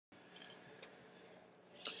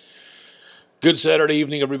Good Saturday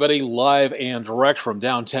evening, everybody. Live and direct from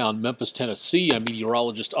downtown Memphis, Tennessee. I'm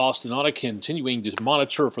meteorologist Austen, Onek, continuing to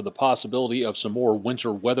monitor for the possibility of some more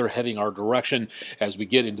winter weather heading our direction as we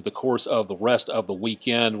get into the course of the rest of the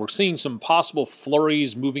weekend. We're seeing some possible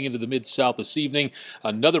flurries moving into the Mid-South this evening.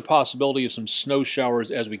 Another possibility of some snow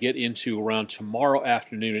showers as we get into around tomorrow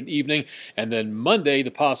afternoon and evening. And then Monday,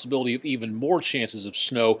 the possibility of even more chances of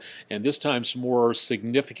snow, and this time some more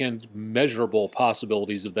significant, measurable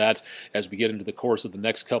possibilities of that as we get into the course of the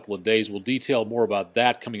next couple of days. We'll detail more about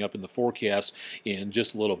that coming up in the forecast in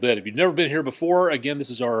just a little bit. If you've never been here before, again, this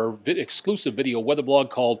is our exclusive video weather blog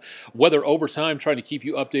called Weather Overtime, trying to keep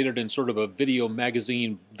you updated in sort of a video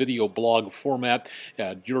magazine, video blog format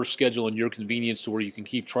at your schedule and your convenience to where you can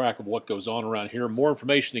keep track of what goes on around here. More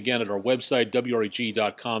information, again, at our website,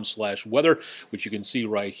 WREG.com/weather, which you can see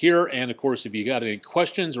right here. And, of course, if you got any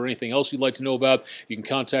questions or anything else you'd like to know about, you can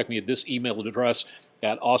contact me at this email address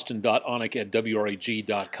at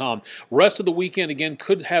austin.onek@wreg.com. Rest of the weekend, again,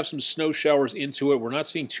 could have some snow showers into it. We're not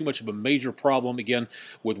seeing too much of a major problem, again,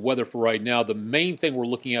 with weather for right now. The main thing we're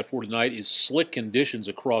looking at for tonight is slick conditions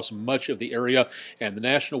across much of the area, and the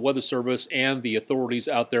National Weather Service and the authorities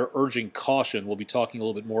out there urging caution. We'll be talking a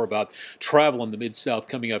little bit more about travel in the Mid-South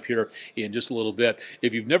coming up here in just a little bit.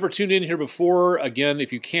 If you've never tuned in here before, again,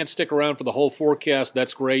 if you can't stick around for the whole forecast,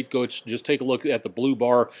 that's great. Go just take a look at the blue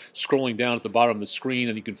bar scrolling down at the bottom of the screen,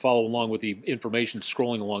 and you can follow along with the information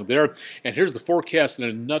scrolling along there. And here's the forecast in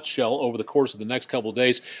a nutshell over the course of the next couple of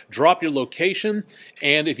days. Drop your location,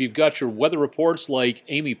 and if you've got your weather reports like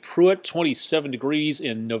Amy Pruitt, 27 degrees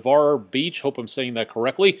in Navarre Beach. Hope I'm saying that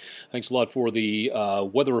correctly. Thanks a lot for the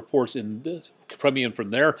weather reports in this from me and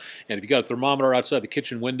from there. And if you got a thermometer outside the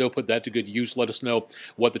kitchen window, put that to good use. Let us know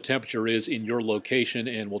what the temperature is in your location,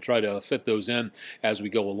 and we'll try to fit those in as we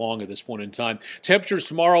go along at this point in time. Temperatures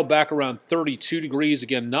tomorrow back around 32 degrees.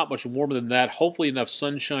 Again, not much warmer than that. Hopefully enough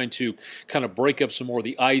sunshine to kind of break up some more of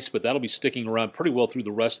the ice, but that'll be sticking around pretty well through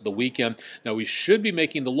the rest of the weekend. Now, we should be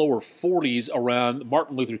making the lower 40s around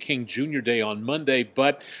Martin Luther King Jr. Day on Monday,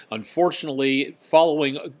 but unfortunately,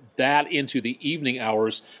 following that into the evening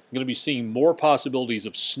hours, I'm going to be seeing more possibilities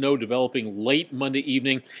of snow developing late Monday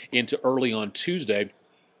evening into early on Tuesday.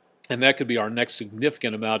 And that could be our next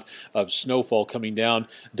significant amount of snowfall coming down.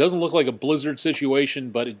 Doesn't look like a blizzard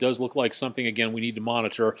situation, but it does look like something, again, we need to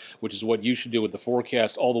monitor, which is what you should do with the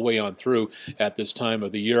forecast all the way on through at this time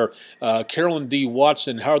of the year. Carolyn D.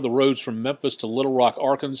 Watson, how are the roads from Memphis to Little Rock,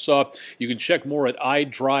 Arkansas? You can check more at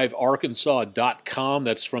idrivearkansas.com.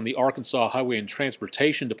 That's from the Arkansas Highway and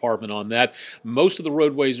Transportation Department on that. Most of the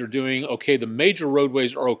roadways are doing okay. The major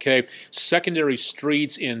roadways are okay. Secondary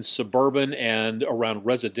streets in suburban and around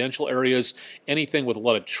residential areas, anything with a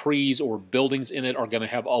lot of trees or buildings in it are going to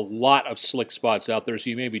have a lot of slick spots out there, so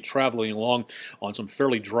you may be traveling along on some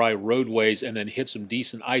fairly dry roadways and then hit some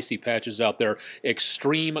decent icy patches out there.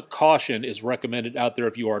 Extreme caution is recommended out there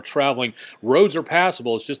if you are traveling. Roads are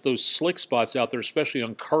passable, it's just those slick spots out there, especially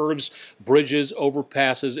on curves, bridges,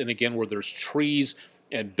 overpasses, and again where there's trees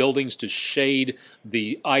and buildings to shade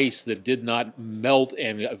the ice that did not melt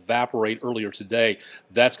and evaporate earlier today.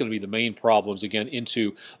 That's going to be the main problems, again,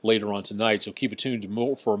 into later on tonight. So keep it tuned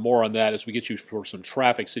for more on that as we get you for some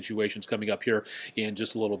traffic situations coming up here in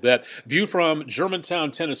just a little bit. View from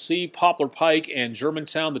Germantown, Tennessee, Poplar Pike and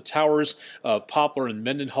Germantown, the towers of Poplar and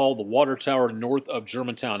Mendenhall, the water tower north of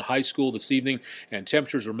Germantown High School this evening, and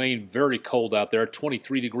temperatures remain very cold out there,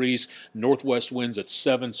 23 degrees, northwest winds at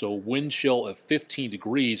 7, so wind chill of 15 degrees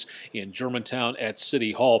in Germantown at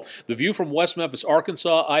City Hall. The view from West Memphis,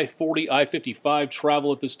 Arkansas, I-40, I-55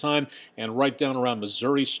 travel at this time, and right down around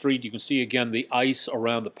Missouri Street, you can see again the ice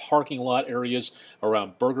around the parking lot areas,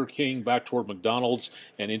 around Burger King, back toward McDonald's,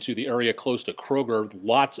 and into the area close to Kroger.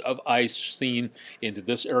 Lots of ice seen into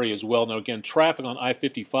this area as well. Now again, traffic on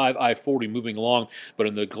I-55, I-40 moving along, but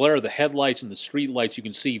in the glare of the headlights and the street lights, you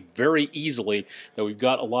can see very easily that we've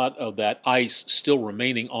got a lot of that ice still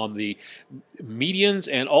remaining on the medians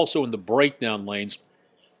and also in the breakdown lanes.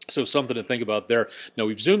 So something to think about there. Now,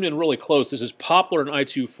 we've zoomed in really close. This is Poplar and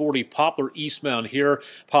I-240, Poplar eastbound here,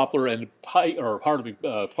 Poplar and Poplar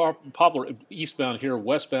eastbound here,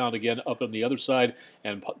 westbound again up on the other side,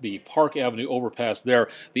 and the Park Avenue overpass there.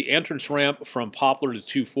 The entrance ramp from Poplar to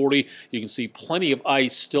 240, you can see plenty of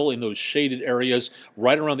ice still in those shaded areas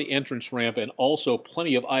right around the entrance ramp, and also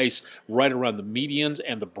plenty of ice right around the medians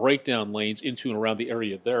and the breakdown lanes into and around the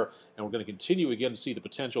area there. and we're going to continue again to see the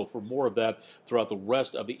potential for more of that throughout the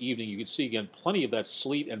rest of the evening. You can see again plenty of that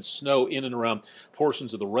sleet and snow in and around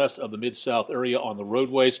portions of the rest of the Mid-South area on the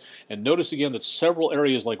roadways. And notice again that several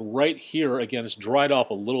areas, like right here, again, it's dried off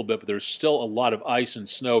a little bit, but there's still a lot of ice and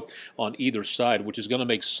snow on either side, which is going to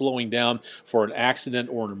make slowing down for an accident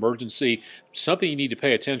or an emergency something you need to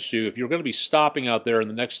pay attention to. If you're going to be stopping out there in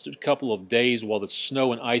the next couple of days while the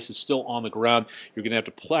snow and ice is still on the ground, you're going to have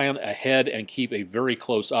to plan ahead and keep a very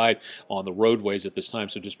close eye on the roadways at this time,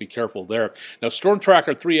 so just be careful there. Now, Storm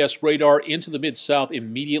Tracker 3S radar into the Mid-South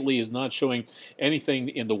immediately is not showing anything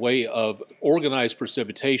in the way of organized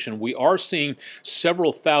precipitation. We are seeing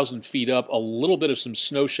several thousand feet up, a little bit of some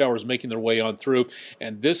snow showers making their way on through,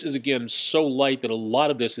 and this is again so light that a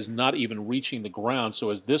lot of this is not even reaching the ground. So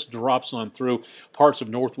as this drops on through parts of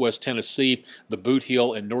northwest Tennessee, the Boot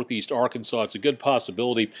Heel, and northeast Arkansas, it's a good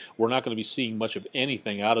possibility we're not going to be seeing much of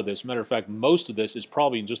anything out of this. Matter of fact, most of this is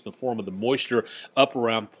probably in just the form of the moisture up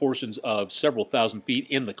around portions of several thousand feet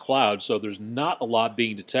in the clouds, so there's not a lot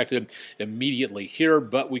being detected immediately here,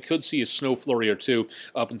 but we could see a snow flurry or two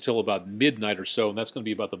up until about midnight or so, and that's going to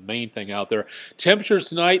be about the main thing out there. Temperatures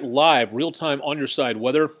tonight, live, real-time on-your-side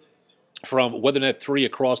weather from WeatherNet 3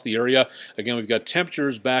 across the area. Again, we've got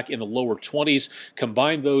temperatures back in the lower 20s.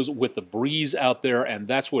 Combine those with the breeze out there, and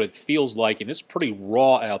that's what it feels like, and it's pretty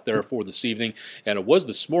raw out there for this evening, and it was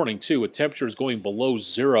this morning, too, with temperatures going below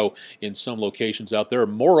zero in some locations out there.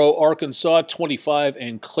 Morrow, Arkansas, 25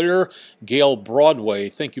 and clear. Gale, Broadway,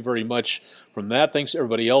 thank you very much from that. Thanks to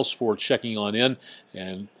everybody else for checking on in,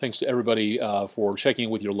 and thanks to everybody for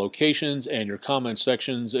checking with your locations and your comment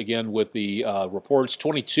sections, again, with the reports.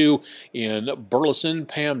 22 in Burleson.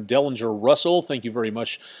 Pam Dellinger-Russell, thank you very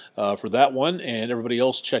much for that one, and everybody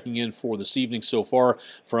else checking in for this evening so far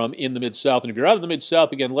from in the Mid-South. And if you're out of the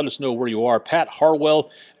Mid-South, again, let us know where you are. Pat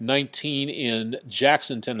Harwell, 19 in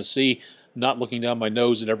Jackson, Tennessee. Not looking down my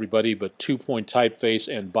nose at everybody, but 2-point typeface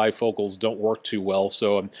and bifocals don't work too well,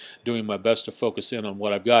 so I'm doing my best to focus in on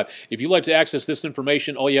what I've got. If you'd like to access this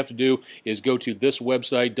information, all you have to do is go to this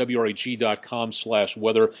website,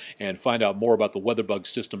 WREG.com/weather, and find out more about the WeatherBug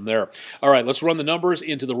system there. All right, let's run the numbers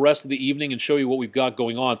into the rest of the evening and show you what we've got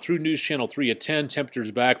going on. Through News Channel 3 at 10,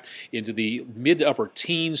 temperatures back into the mid to upper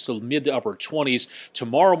teens to mid to upper 20s.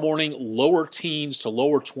 Tomorrow morning, lower teens to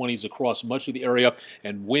lower 20s across much of the area,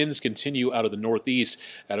 and winds continue out of the northeast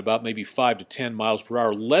at about maybe 5 to 10 miles per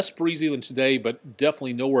hour. Less breezy than today, but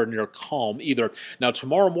definitely nowhere near calm either. Now,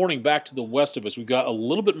 tomorrow morning, back to the west of us, we've got a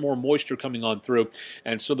little bit more moisture coming on through,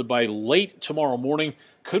 and so that by late tomorrow morning,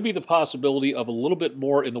 could be the possibility of a little bit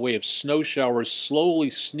more in the way of snow showers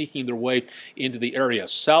slowly sneaking their way into the area.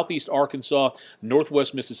 Southeast Arkansas,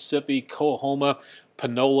 northwest Mississippi, Coahoma,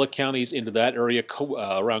 Panola counties into that area,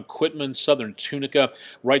 around Quitman, southern Tunica,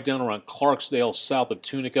 right down around Clarksdale, south of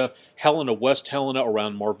Tunica, Helena, West Helena,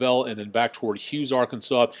 around Marvell, and then back toward Hughes,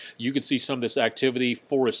 Arkansas. You can see some of this activity,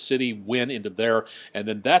 Forest City, Wynn into there, and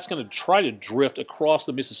then that's going to try to drift across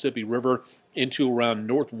the Mississippi River into around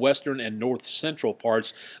northwestern and north central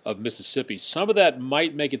parts of Mississippi. Some of that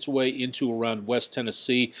might make its way into around West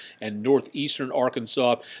Tennessee and northeastern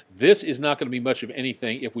Arkansas. This is not going to be much of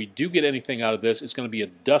anything. If we do get anything out of this, it's going to be a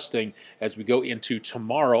dusting as we go into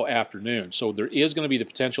tomorrow afternoon. So there is going to be the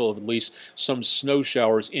potential of at least some snow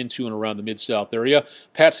showers into and around the Mid-South area.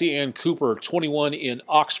 Patsy Ann Cooper, 21 in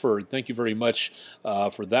Oxford. Thank you very much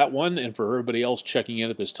for that one, and for everybody else checking in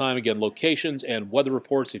at this time. Again, locations and weather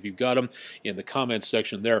reports, if you've got them, in the comments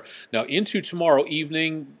section there. Now, into tomorrow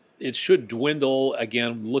evening, it should dwindle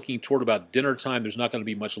again, looking toward about dinner time. There's not going to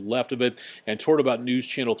be much left of it. And toward about News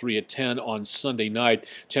Channel 3 at 10 on Sunday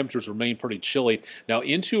night, temperatures remain pretty chilly. Now,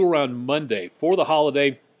 into around Monday, for the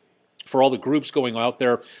holiday, for all the groups going out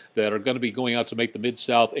there that are going to be going out to make the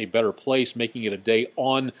Mid-South a better place, making it a day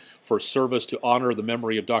on for service to honor the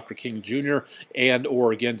memory of Dr. King Jr., and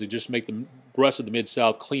or again to just make the rest of the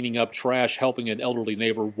Mid-South, cleaning up trash, helping an elderly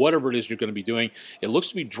neighbor, whatever it is you're going to be doing. It looks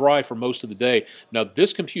to be dry for most of the day. Now,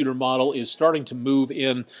 this computer model is starting to move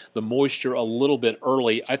in the moisture a little bit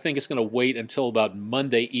early. I think it's going to wait until about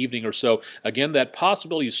Monday evening or so. Again, that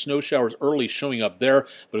possibility of snow showers early showing up there,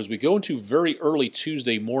 but as we go into very early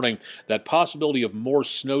Tuesday morning, that possibility of more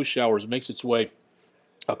snow showers makes its way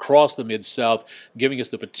across the Mid-South, giving us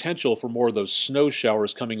the potential for more of those snow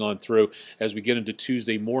showers coming on through as we get into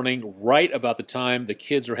Tuesday morning, right about the time the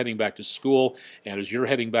kids are heading back to school, and as you're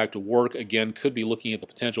heading back to work, again, could be looking at the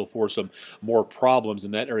potential for some more problems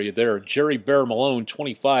in that area there. Jerry Bear Malone,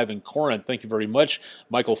 25 in Corinth, thank you very much.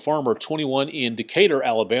 Michael Farmer, 21 in Decatur,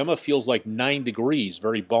 Alabama, feels like 9 degrees,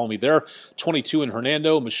 very balmy there. 22 in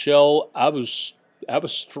Hernando. Michelle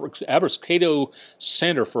Abascado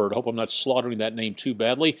Sanderford. Hope I'm not slaughtering that name too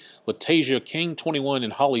badly. Latasia King, 21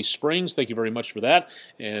 in Holly Springs. Thank you very much for that.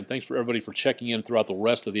 And thanks for everybody for checking in throughout the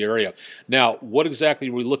rest of the area. Now, what exactly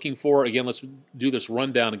are we looking for? Again, let's do this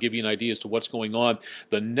rundown and give you an idea as to what's going on.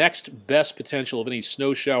 The next best potential of any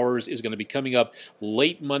snow showers is going to be coming up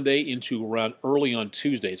late Monday into around early on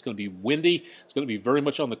Tuesday. It's going to be windy. It's going to be very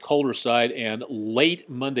much on the colder side, and late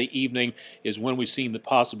Monday evening is when we've seen the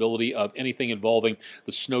possibility of anything involving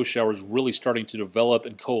the snow showers really starting to develop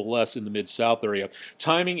and coalesce in the Mid-South area.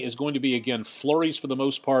 Timing is going to be, again, flurries for the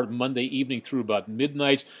most part Monday evening through about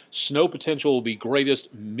midnight. Snow potential will be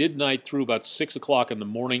greatest midnight through about 6 o'clock in the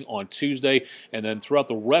morning on Tuesday, and then throughout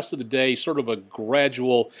the rest of the day, sort of a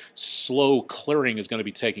gradual, slow clearing is going to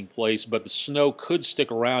be taking place, but the snow could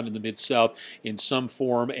stick around in the Mid-South in some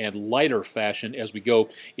form and lighter fashion as we go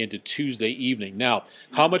into Tuesday evening. Now,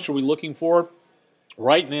 how much are we looking for?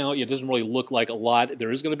 Right now, it doesn't really look like a lot.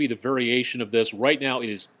 There is going to be the variation of this. Right now, it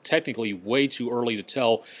is technically way too early to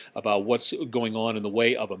tell about what's going on in the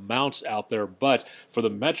way of amounts out there, but for the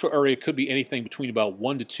metro area, it could be anything between about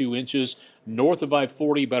 1 to 2 inches. North of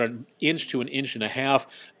I-40, about an inch to an inch and a half.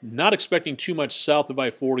 Not expecting too much south of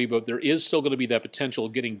I-40, but there is still going to be that potential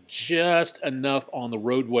of getting just enough on the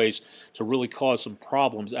roadways to really cause some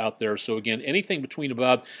problems out there. So again, anything between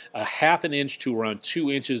about a half an inch to around 2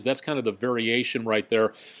 inches, that's kind of the variation right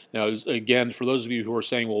there. Now, again, for those of you who are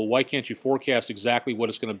saying, well, why can't you forecast exactly what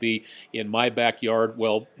it's going to be in my backyard?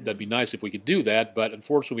 Well, that'd be nice if we could do that, but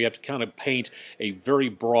unfortunately, we have to kind of paint a very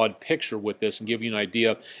broad picture with this and give you an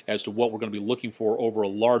idea as to what we're going to be looking for over a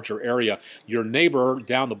larger area. Your neighbor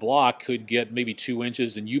down the block could get maybe 2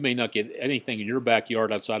 inches, and you may not get anything in your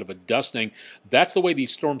backyard outside of a dusting. That's the way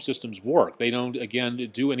these storm systems work. They don't, again,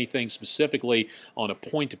 do anything specifically on a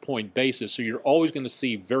point-to-point basis, so you're always going to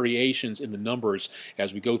see variations in the numbers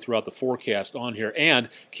as we go throughout the forecast on here. And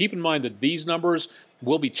keep in mind that these numbers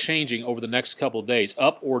will be changing over the next couple of days,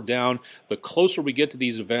 up or down. The closer we get to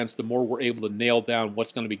these events, the more we're able to nail down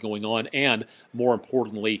what's going to be going on, and more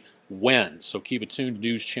importantly, when. So keep it tuned to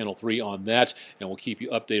News Channel 3 on that, and we'll keep you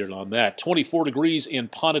updated on that. 24 degrees in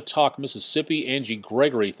Pontotoc, Mississippi. Angie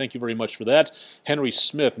Gregory, thank you very much for that. Henry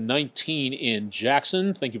Smith, 19 in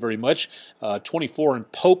Jackson. Thank you very much. 24 in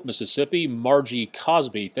Pope, Mississippi. Margie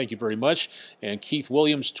Cosby, thank you very much. And Keith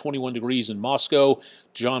Williams, 21 degrees in Moscow.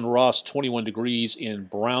 John Ross, 21 degrees in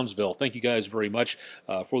Brownsville. Thank you guys very much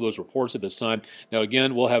for those reports at this time. Now,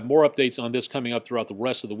 again, we'll have more updates on this coming up throughout the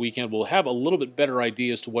rest of the weekend. We'll have a little bit better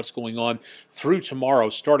idea as to what's going on through tomorrow,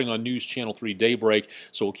 starting on News Channel 3 Daybreak,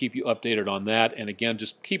 so we'll keep you updated on that. And again,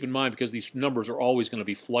 just keep in mind, because these numbers are always going to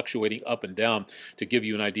be fluctuating up and down, to give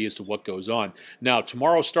you an idea as to what goes on. Now,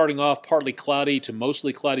 tomorrow starting off partly cloudy to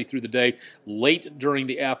mostly cloudy through the day. Late during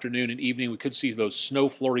the afternoon and evening, we could see those snow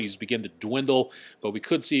flurries begin to dwindle, but we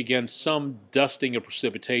could see again some dusting of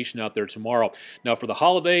precipitation out there tomorrow. Now, for the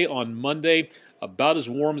holiday on Monday, about as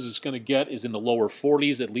warm as it's going to get is in the lower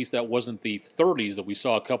 40s. At least that wasn't the 30s that we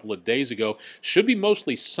saw a couple of days ago. Should be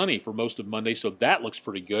mostly sunny for most of Monday, so that looks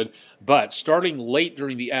pretty good. But starting late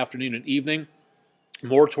during the afternoon and evening,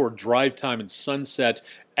 more toward drive time and sunset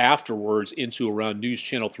afterwards into around News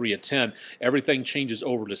Channel 3 at 10, everything changes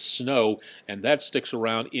over to snow, and that sticks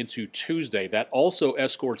around into Tuesday. That also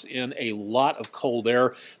escorts in a lot of cold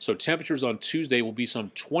air, so temperatures on Tuesday will be some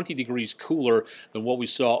 20 degrees cooler than what we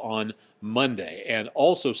saw on Monday. And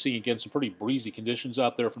also seeing again some pretty breezy conditions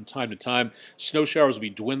out there from time to time. Snow showers will be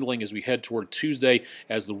dwindling as we head toward Tuesday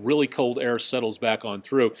as the really cold air settles back on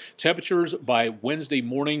through. Temperatures by Wednesday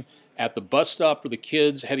morning at the bus stop for the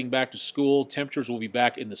kids heading back to school, temperatures will be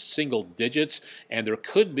back in the single digits, and there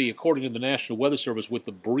could be, according to the National Weather Service, with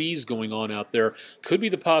the breeze going on out there, could be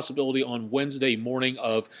the possibility on Wednesday morning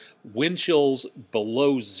of wind chills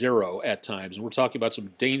below zero at times. And we're talking about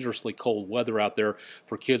some dangerously cold weather out there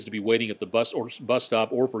for kids to be waiting at the bus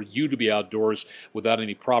stop, or for you to be outdoors without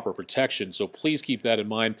any proper protection. So please keep that in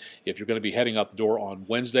mind if you're going to be heading out the door on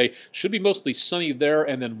Wednesday. Should be mostly sunny there,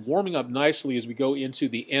 and then warming up nicely as we go into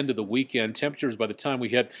the end of the weekend. Temperatures by the time we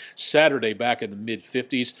hit Saturday back in the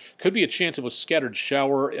mid-50s. Could be a chance of a scattered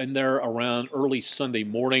shower in there around early Sunday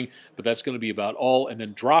morning, but that's going to be about all. And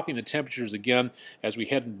then dropping the temperatures again as we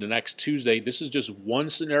head into next Tuesday. This is just one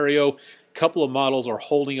scenario. couple of models are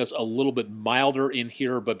holding us a little bit milder in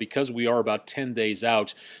here, but because we are about 10 days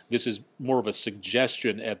out, this is more of a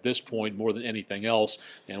suggestion at this point more than anything else,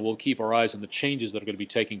 and we'll keep our eyes on the changes that are going to be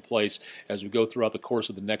taking place as we go throughout the course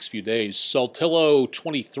of the next few days. Saltillo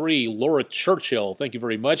 23, Laura Churchill, thank you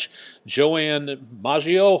very much. Joanne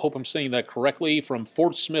Maggio, hope I'm saying that correctly, from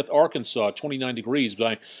Fort Smith, Arkansas, 29 degrees,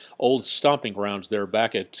 my old stomping grounds there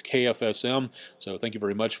back at KFSM, so thank you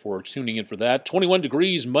very much for tuning in for that. 21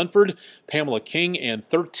 degrees, Munford, Pamela King, and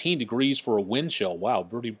 13 degrees for a wind chill. Wow,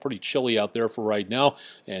 pretty chilly out there for right now,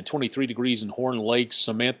 and 23 degrees in Horn Lake.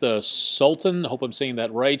 Samantha Sultan, hope I'm saying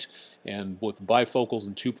that right, and with bifocals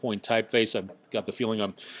and 2-point typeface. I've got the feeling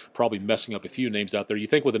I'm probably messing up a few names out there. You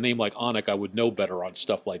think with a name like Onek I would know better on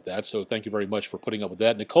stuff like that, so thank you very much for putting up with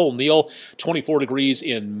that. Nicole Neal, 24 degrees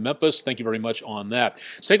in Memphis. Thank you very much on that.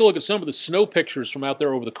 Let's take a look at some of the snow pictures from out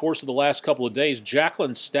there over the course of the last couple of days.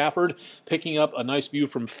 Jacqueline Stafford picking up a nice view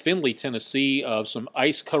from Findlay, Tennessee, of some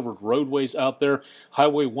ice-covered roadways out there.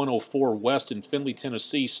 Highway 104 west in Findlay,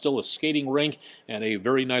 Tennessee, still a skating rink, and a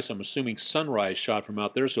very nice, I'm assuming, sunrise shot from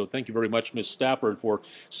out there, so thank you very much, Miss Stafford, for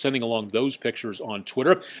sending along those pictures on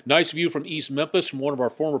Twitter. Nice view from East Memphis from one of our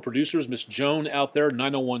former producers, Miss Joan out there,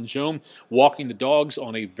 901 Joan, walking the dogs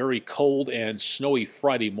on a very cold and snowy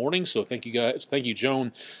Friday morning, so thank you guys, thank you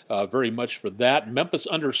Joan very much for that.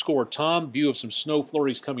 Memphis_Tom, view of some snow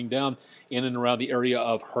flurries coming down in and around the area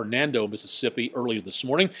of Hernando, Mississippi earlier this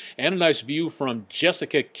morning, and a nice view from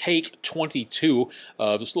Jessica Cake 22,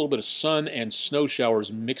 just a little bit of sun and snow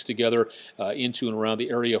showers mixed together into and around the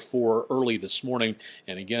area for early this morning,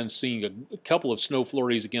 and again seeing a couple of snow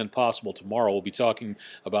flurries again possible tomorrow. We'll be talking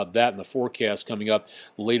about that in the forecast coming up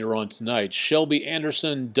later on tonight. Shelby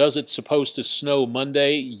Anderson, does it supposed to snow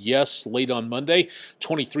Monday? Yes, late on Monday.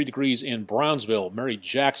 23 degrees in Brownsville. Mary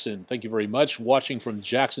Jackson, thank you very much. Watching from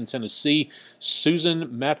Jackson, Tennessee.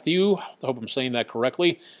 Susan Matthew, I hope I'm saying that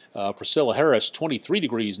correctly. Priscilla Harris, 23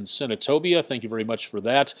 degrees in Senatobia. Thank you very much for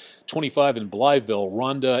that. 25 in Blytheville.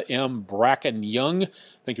 Rhonda M. Bracken Young,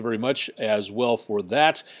 thank you very much as well for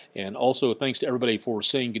that. And also thanks to everybody for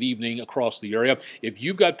saying good evening across the area. If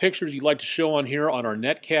you've got pictures you'd like to show on here on our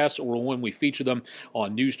netcast or when we feature them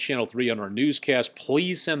on News Channel 3 on our newscast,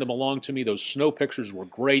 please send them along to me. Those snow pictures were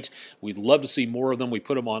great. We'd love to see more of them. We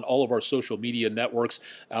put them on all of our social media networks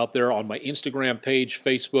out there on my Instagram page,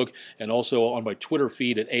 Facebook, and also on my Twitter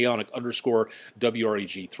feed at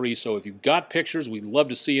Aunek_WREG3. So if you've got pictures, we'd love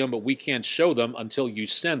to see them, but we can't show them until you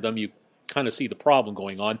send them. You kind of see the problem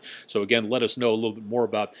going on. So again, let us know a little bit more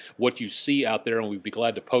about what you see out there, and we'd be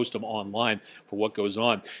glad to post them online for what goes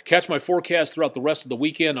on. Catch my forecast throughout the rest of the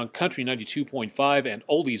weekend on Country 92.5 and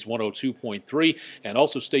Oldies 102.3, and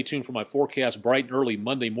also stay tuned for my forecast bright and early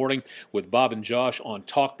Monday morning with Bob and Josh on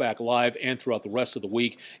Talkback Live and throughout the rest of the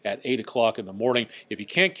week at 8 o'clock in the morning. If you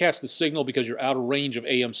can't catch the signal because you're out of range of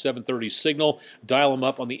AM 730 signal, dial them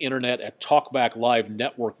up on the internet at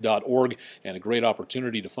talkbacklivenetwork.org, and a great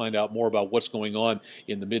opportunity to find out more about what's going on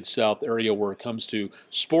in the Mid-South area where it comes to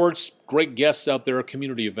sports, great guests out there,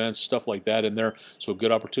 community events, stuff like that in there. So a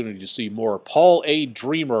good opportunity to see more. Paul A.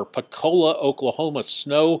 Dreamer, Pecola, Oklahoma,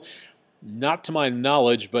 snow. Not to my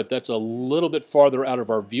knowledge, but that's a little bit farther out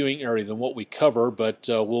of our viewing area than what we cover, but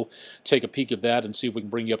we'll take a peek at that and see if we can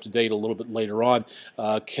bring you up to date a little bit later on.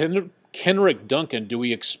 Kenrick Duncan, do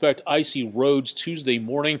we expect icy roads Tuesday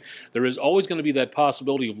morning? There is always going to be that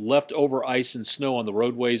possibility of leftover ice and snow on the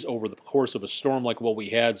roadways over the course of a storm like what we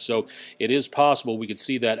had, so it is possible we could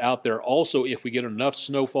see that out there. Also, if we get enough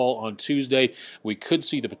snowfall on Tuesday, we could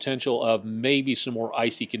see the potential of maybe some more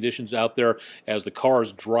icy conditions out there as the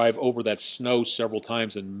cars drive over that snow several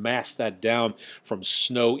times and mash that down from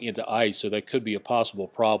snow into ice, so that could be a possible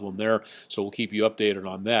problem there, so we'll keep you updated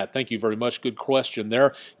on that. Thank you very much. Good question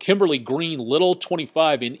there. Kimberly Green Little,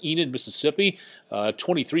 25 in Enid, Mississippi,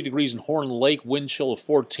 23 degrees in Horn Lake, wind chill of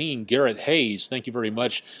 14. Garrett Hayes, thank you very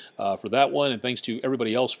much for that one, and thanks to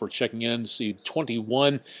everybody else for checking in. See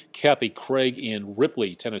 21, Kathy Craig in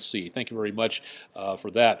Ripley, Tennessee. Thank you very much for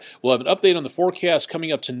that. We'll have an update on the forecast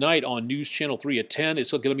coming up tonight on News Channel 3 at 10. It's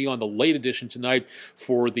going to be on the late edition tonight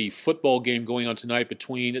for the football game going on tonight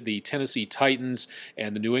between the Tennessee Titans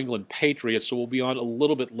and the New England Patriots, so we'll be on a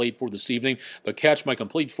little bit late for this evening, but catch my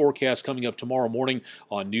complete forecast coming up tomorrow morning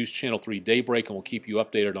on News Channel 3 Daybreak, and we'll keep you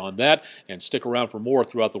updated on that. And stick around for more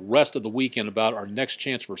throughout the rest of the weekend about our next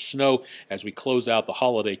chance for snow as we close out the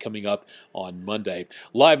holiday coming up on Monday.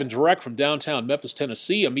 Live and direct from downtown Memphis,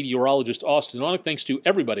 Tennessee, I'm meteorologist Austen Onek. Thanks to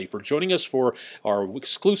everybody for joining us for our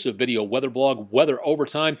exclusive video weather blog, Weather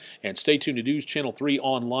Overtime, and stay tuned to News Channel 3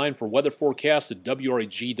 online for weather forecast at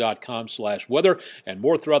WREG.com/weather, and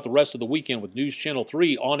more throughout the rest of the weekend with News Channel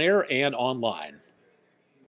 3 on air and online.